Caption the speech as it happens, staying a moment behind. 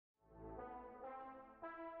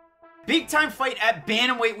Big time fight at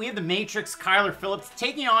bantamweight. We have the Matrix, Kyler Phillips,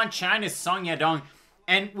 taking on China's Song Yadong.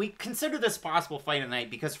 And we consider this a possible fight of the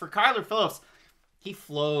night because for Kyler Phillips, he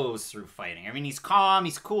flows through fighting. I mean, he's calm,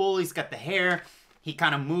 he's cool, he's got the hair. He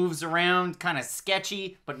kind of moves around, kind of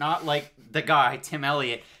sketchy, but not like the guy, Tim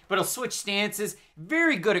Elliott. But he'll switch stances.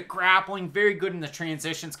 Very good at grappling, very good in the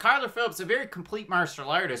transitions. Kyler Phillips, a very complete martial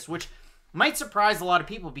artist, which might surprise a lot of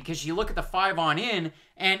people because you look at the 5 on in,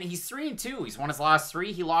 and he's 3-2. He's won his last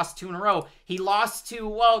 3. He lost 2 in a row. He lost to,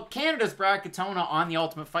 well, Canada's Brad Katona on The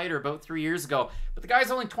Ultimate Fighter about 3 years ago. But the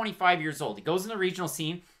guy's only 25 years old. He goes in the regional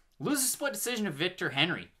scene, loses a split decision to Victor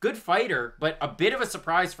Henry. Good fighter, but a bit of a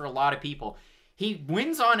surprise for a lot of people. He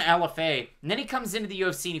wins on LFA, and then he comes into the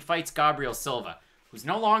UFC and he fights Gabriel Silva, who's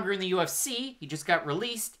no longer in the UFC. He just got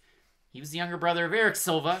released. He was the younger brother of Eric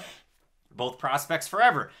Silva. Both prospects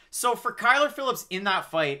forever. So for Kyler Phillips in that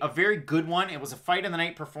fight, a very good one. It was a fight of the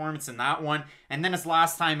night performance in that one. And then his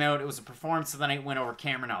last time out, it was a performance of the night win over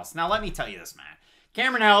Cameron Ellis. Now let me tell you this, man.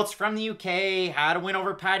 Cameron Ellis from the UK, had a win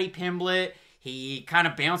over Paddy Pimblett. He kind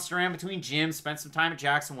of bounced around between gyms, spent some time at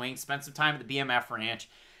Jackson Wink, spent some time at the BMF Ranch.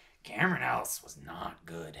 Cameron Ellis was not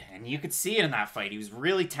good, and you could see it in that fight. He was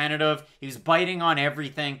really tentative. He was biting on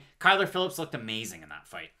everything. Kyler Phillips looked amazing in that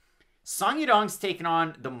fight. Song Yadong's taken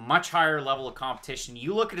on the much higher level of competition.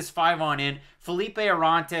 You look at his 5 on in, Felipe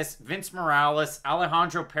Arantes, Vince Morales,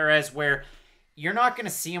 Alejandro Perez, where you're not going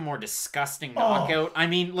to see a more disgusting knockout. I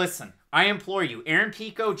mean, listen, I implore you, Aaron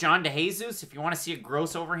Pico, John DeJesus, if you want to see a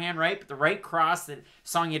gross overhand right, but the right cross that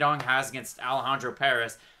Song Yadong has against Alejandro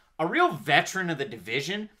Perez, a real veteran of the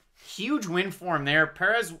division. Huge win for him there.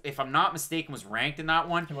 Perez, if I'm not mistaken, was ranked in that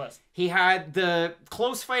one. He was. He had the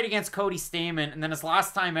close fight against Cody Stamann, and then his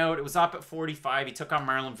last time out, it was up at 45. He took on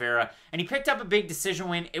Marlon Vera, and he picked up a big decision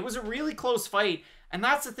win. It was a really close fight, and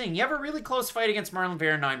that's the thing. You have a really close fight against Marlon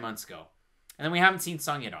Vera 9 months ago, and then we haven't seen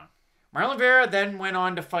Song Yadong. Marlon Vera then went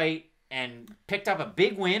on to fight and picked up a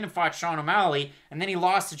big win and fought Sean O'Malley, and then he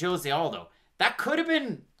lost to Jose Aldo. That could have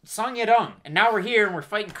been Song Yadong, and now we're here and we're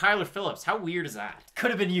fighting Kyler Phillips. How weird is that? Could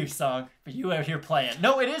have been you, Song, but you out here playing.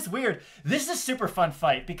 No, it is weird. This is a super fun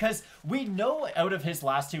fight because we know out of his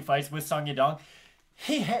last 2 fights with Song Yadong,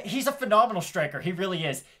 he's a phenomenal striker. He really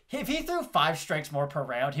is. If he threw 5 strikes more per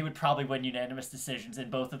round, he would probably win unanimous decisions in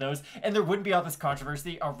both of those, and there wouldn't be all this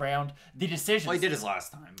controversy around the decisions. Well, he did his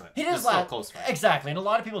last time, but he did his last close fight. Exactly, and a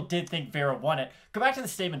lot of people did think Vera won it. Go back to the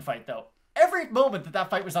Stamann fight, though. Every moment that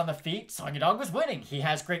fight was on the feet, Song Yadong was winning. He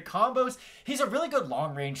has great combos. He's a really good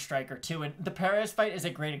long-range striker, too, and the Perez fight is a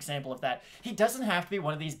great example of that. He doesn't have to be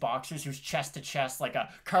one of these boxers who's chest-to-chest, like a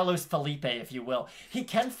Carlos Felipe, if you will. He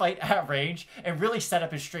can fight at range and really set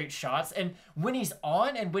up his straight shots, and when he's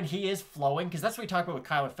on and when he is flowing, because that's what we talk about with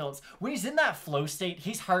Kyler Phillips, when he's in that flow state,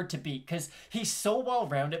 he's hard to beat, because he's so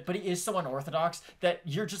well-rounded, but he is so unorthodox that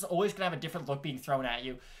you're just always going to have a different look being thrown at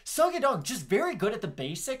you. Song Yadong, just very good at the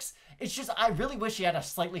basics. It's just, I really wish he had a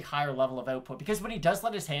slightly higher level of output because when he does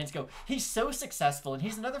let his hands go, he's so successful, and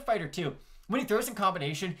he's another fighter too. When he throws in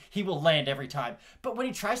combination, he will land every time. But when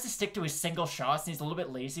he tries to stick to his single shots and he's a little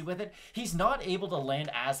bit lazy with it, he's not able to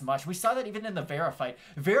land as much. We saw that even in the Vera fight.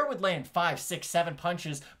 Vera would land 5, 6, 7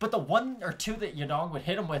 punches, but the 1 or 2 that Yadong would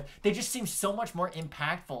hit him with, they just seem so much more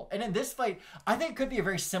impactful. And in this fight, I think it could be a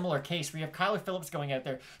very similar case where you have Kyler Phillips going out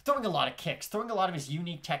there, throwing a lot of kicks, throwing a lot of his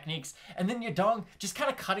unique techniques, and then Yadong just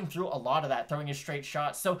kind of cutting through a lot of that, throwing his straight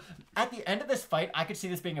shots. So at the end of this fight, I could see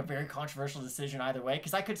this being a very controversial decision either way,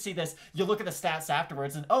 because I could see this, you look at the stats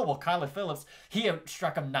afterwards and, oh, well, Kyler Phillips, he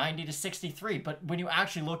outstruck him 90-63, but when you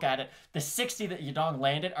actually look at it, the 60 that Yadong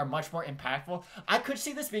landed are much more impactful. I could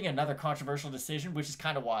see this being another controversial decision, which is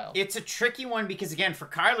kind of wild. It's a tricky one because, again, for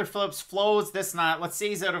Kyler Phillips, flows, this, not, let's say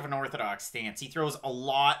he's out of an orthodox stance. He throws a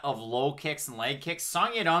lot of low kicks and leg kicks.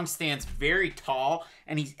 Song Yadong stands very tall,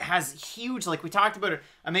 and he has huge, like we talked about it,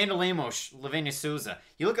 Amanda Lemos, Livinha Souza.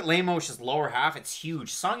 You look at Lemos' lower half, it's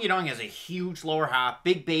huge. Song Yadong has a huge lower half,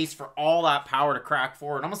 big base for all that power to crack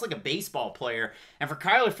forward, almost like a baseball player. And for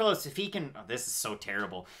Kyler Phillips, if he can, oh, this is so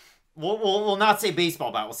terrible. We'll not say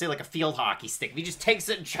baseball bat, we'll say like a field hockey stick. If he just takes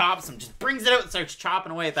it and chops him, just brings it out and starts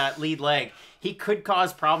chopping away at that lead leg, he could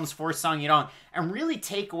cause problems for Song Yadong and really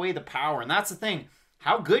take away the power. And that's the thing.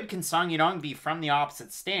 How good can Song Yadong be from the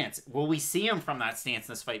opposite stance? Will we see him from that stance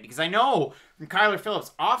in this fight? Because I know from Kyler Phillips,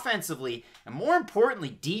 offensively, and more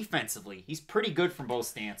importantly, defensively, he's pretty good from both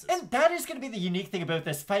stances. And that is going to be the unique thing about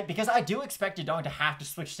this fight, because I do expect Yadong to have to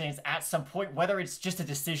switch stance at some point, whether it's just a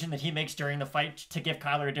decision that he makes during the fight to give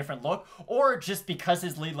Kyler a different look, or just because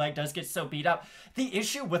his lead leg does get so beat up. The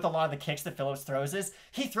issue with a lot of the kicks that Phillips throws is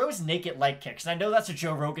he throws naked leg kicks. And I know that's a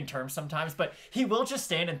Joe Rogan term sometimes, but he will just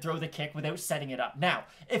stand and throw the kick without setting it up. Now, Now,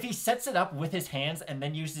 if he sets it up with his hands and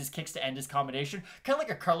then uses his kicks to end his combination, kind of like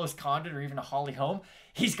a Carlos Condit or even a Holly Holm,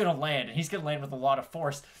 he's going to land, and he's going to land with a lot of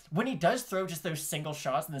force. When he does throw just those single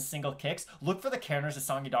shots and the single kicks, look for the counters of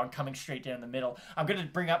Song Yadong coming straight down the middle. I'm going to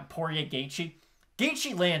bring up Poirier Gaethje.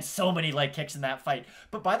 Gaethje lands so many leg kicks in that fight,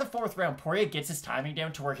 but by the 4th round, Poirier gets his timing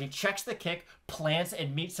down to where he checks the kick, plants,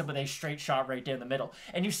 and meets him with a straight shot right down the middle.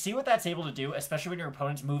 And you see what that's able to do, especially when your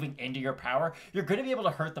opponent's moving into your power. You're going to be able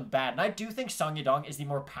to hurt them bad. And I do think Song Yadong is the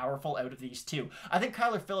more powerful out of these two. I think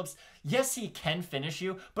Kyler Phillips, yes, he can finish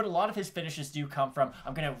you, but a lot of his finishes do come from,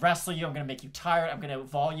 I'm going to wrestle you, I'm going to make you tired, I'm going to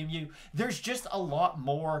volume you. There's just a lot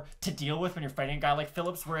more to deal with when you're fighting a guy like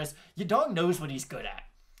Phillips, whereas Yadong knows what he's good at.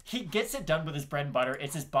 He gets it done with his bread and butter.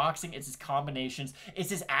 It's his boxing, it's his combinations, it's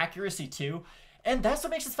his accuracy too. And that's what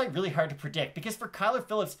makes this fight really hard to predict. Because for Kyler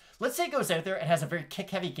Phillips, let's say he goes out there and has a very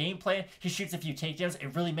kick-heavy game plan, he shoots a few takedowns,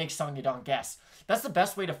 it really makes Song Yadong guess. That's the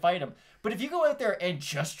best way to fight him. But if you go out there and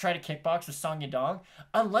just try to kickbox with Song Yadong,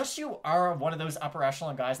 unless you are one of those upper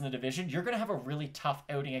echelon guys in the division, you're going to have a really tough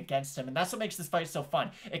outing against him. And that's what makes this fight so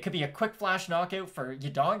fun. It could be a quick flash knockout for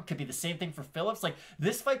Yadong. It could be the same thing for Phillips. Like,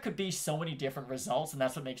 this fight could be so many different results, and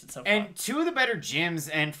that's what makes it so fun. And two of the better gyms,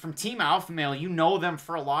 and from Team Alpha Male, you know them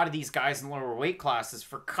for a lot of these guys in lower weight classes.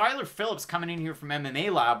 For Kyler Phillips coming in here from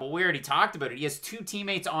MMA Lab, well, we already talked about it. He has two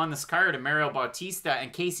teammates on this card, Mario Bautista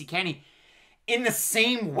and Casey Kenney, in the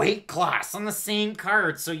same weight class, on the same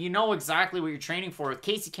card. So you know exactly what you're training for. With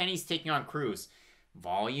Casey Kenney's taking on Cruz.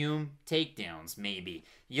 Volume, takedowns, maybe.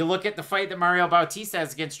 You look at the fight that Mario Bautista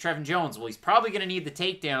has against Trevin Jones. Well, he's probably going to need the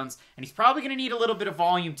takedowns, and he's probably going to need a little bit of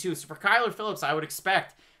volume too. So for Kyler Phillips, I would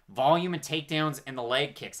expect volume and takedowns and the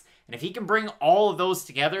leg kicks. And if he can bring all of those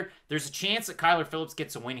together, there's a chance that Kyler Phillips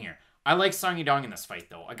gets a win here. I like Song Yadong in this fight,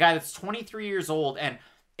 though. A guy that's 23 years old, and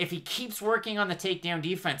if he keeps working on the takedown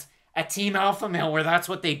defense at Team Alpha Male, where that's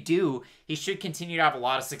what they do, he should continue to have a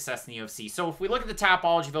lot of success in the UFC. So if we look at the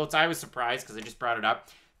Tapology votes, I was surprised because I just brought it up.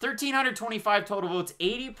 1,325 total votes,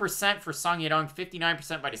 80% for Song Yadong,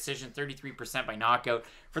 59% by decision, 33% by knockout.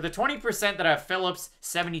 For the 20% that have Phillips,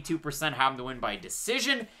 72% have him to win by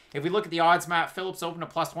decision. If we look at the odds map, Phillips opened to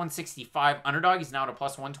plus 165 underdog. He's now to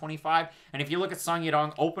plus 125. And if you look at Song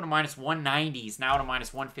Yadong, open to minus 190. He's now to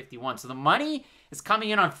minus 151. So the money is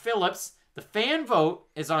coming in on Phillips. The fan vote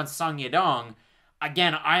is on Song Yadong.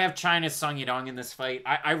 Again, I have China's Song Yadong in this fight.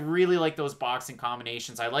 I really like those boxing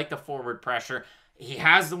combinations. I like the forward pressure. He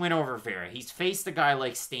has the win over Vera. He's faced a guy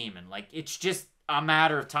like Stamen. Like, it's just a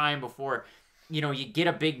matter of time before, you know, you get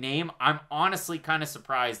a big name. I'm honestly kind of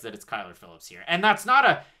surprised that it's Kyler Phillips here. And that's not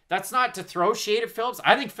to throw shade at Phillips.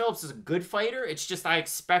 I think Phillips is a good fighter. It's just I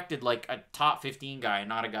expected like a top 15 guy,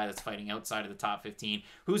 not a guy that's fighting outside of the top 15,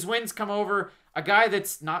 whose wins come over a guy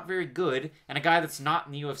that's not very good and a guy that's not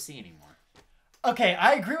in the UFC anymore. Okay,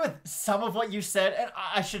 I agree with some of what you said, and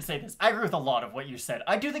I should say this. I agree with a lot of what you said.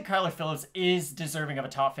 I do think Kyler Phillips is deserving of a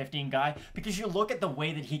top 15 guy because you look at the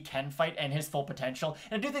way that he can fight and his full potential,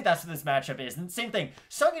 and I do think that's what this matchup is. And same thing,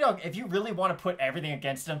 Song Yadong, if you really want to put everything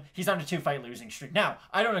against him, he's on a 2-fight losing streak. Now,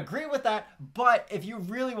 I don't agree with that, but if you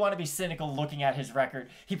really want to be cynical looking at his record,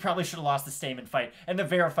 he probably should have lost the Stamen fight, and the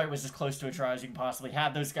Vera fight was as close to a draw as you can possibly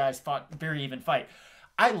have. Those guys fought a very even fight.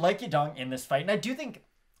 I like Yadong in this fight, and I do think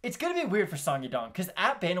it's going to be weird for Song Yadong because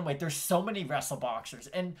at bantamweight, there's so many wrestle boxers.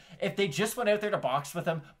 And if they just went out there to box with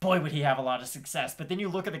him, boy, would he have a lot of success. But then you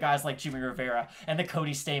look at the guys like Jimmy Rivera and the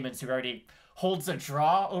Cody Stamens who already holds a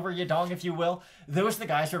draw over Yadong, if you will. Those are the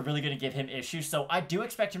guys who are really going to give him issues. So I do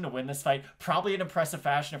expect him to win this fight, probably in impressive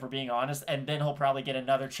fashion if we're being honest. And then he'll probably get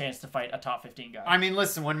another chance to fight a top 15 guy. I mean,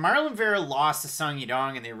 listen, when Marlon Vera lost to Song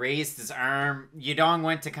Yadong and they raised his arm, Yadong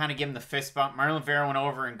went to kind of give him the fist bump. Marlon Vera went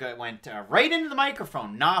over and went right into the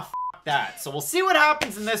microphone. Nah, f*** that. So we'll see what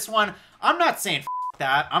happens in this one. I'm not saying f***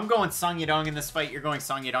 that. I'm going Song Yadong in this fight. You're going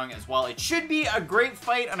Song Yadong as well. It should be a great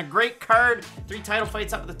fight on a great card. 3 title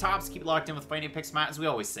fights up at the top. So keep it locked in with Fighting Picks, Matt. As we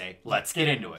always say, let's get into it.